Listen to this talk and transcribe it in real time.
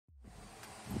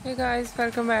Hey guys,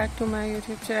 welcome back to my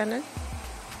YouTube channel,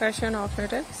 Fashion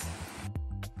Athletics.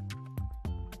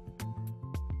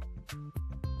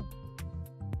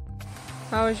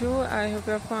 How are you? I hope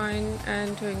you're fine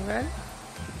and doing well.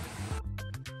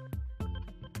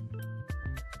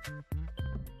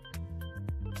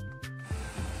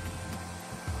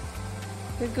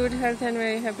 With good health and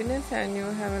very happiness, and you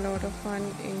have a lot of fun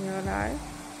in your life.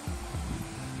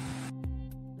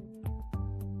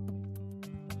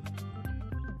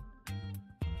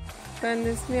 Friend,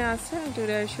 this is me Asa, and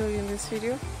today I show you in this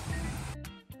video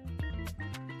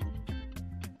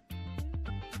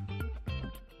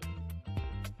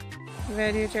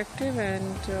very attractive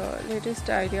and latest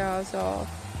ideas of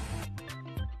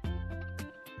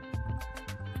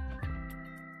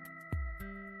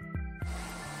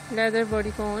leather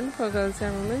bodycon for girls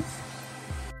and women.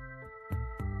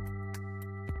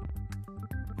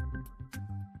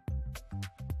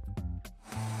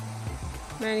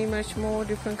 Many much more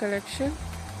different collection,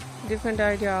 different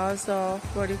ideas of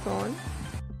bodycon.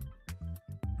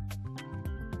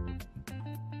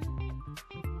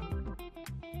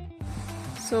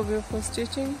 So beautiful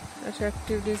stitching,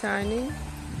 attractive designing.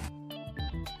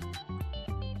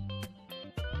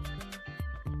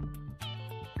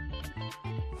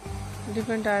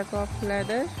 Different type of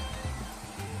leather.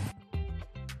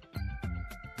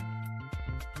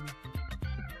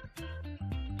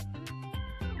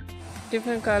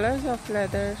 Different colors of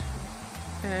leather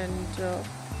and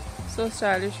so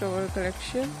stylish overall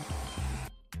collection.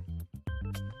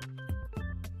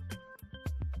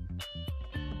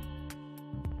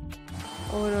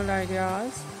 Overall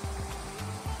ideas.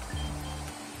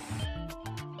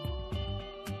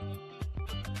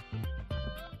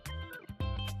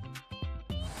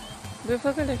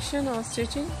 Beautiful collection of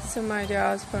stitching, some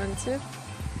ideas front zip.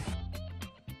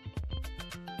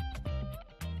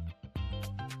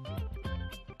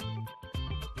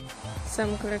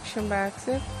 Some collection back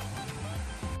zip.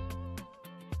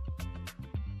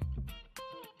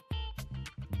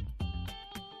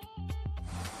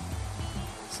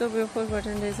 So beautiful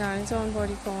button designs on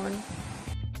bodycon.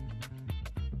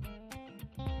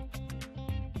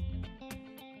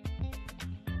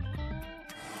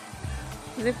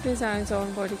 Zip designs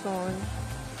on bodycon.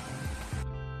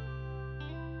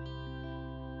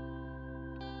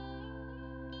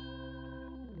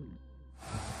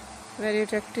 Very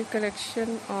attractive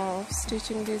collection of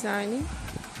stitching designing.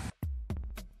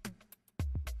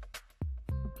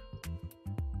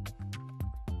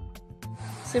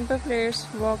 Simple plates,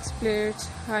 box plates,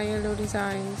 high and low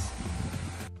designs.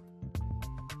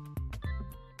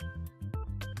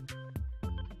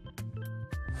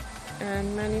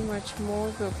 And many much more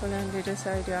beautiful and latest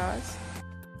ideas.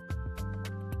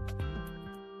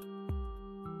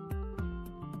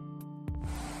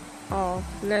 Of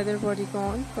leather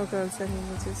bodycon for girls and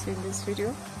women in this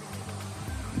video.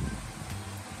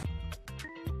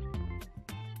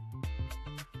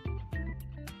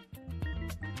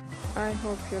 I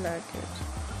hope you like it.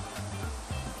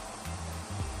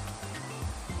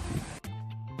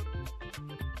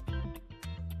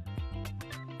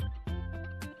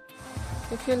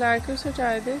 If you like it, so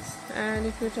try this, and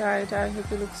if you try it, I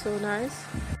hope you look so nice.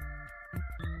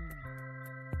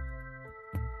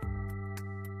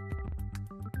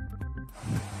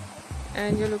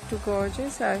 And you look too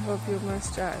gorgeous. I hope you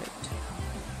must try it.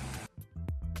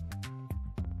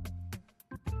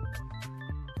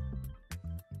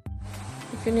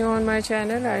 If you're new on my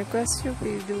channel, I request you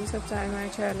please do subscribe my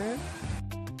channel.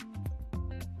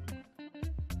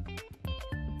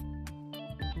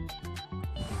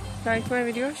 Like my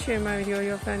video, share my video with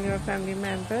your friends, your family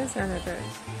members and others.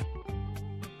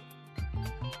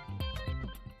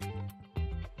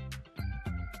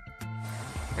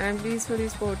 And please fully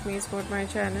support me, support my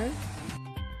channel.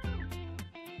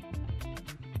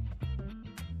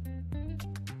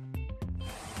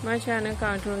 My channel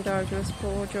can't run without your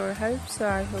support or help, so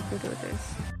I hope you do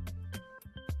this.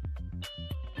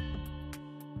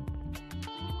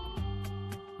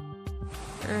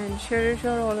 And share it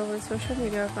all over social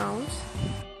media accounts.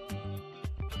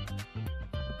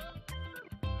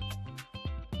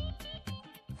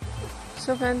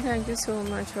 So friends, thank you so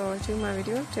much for watching my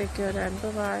video. Take care and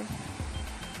bye bye.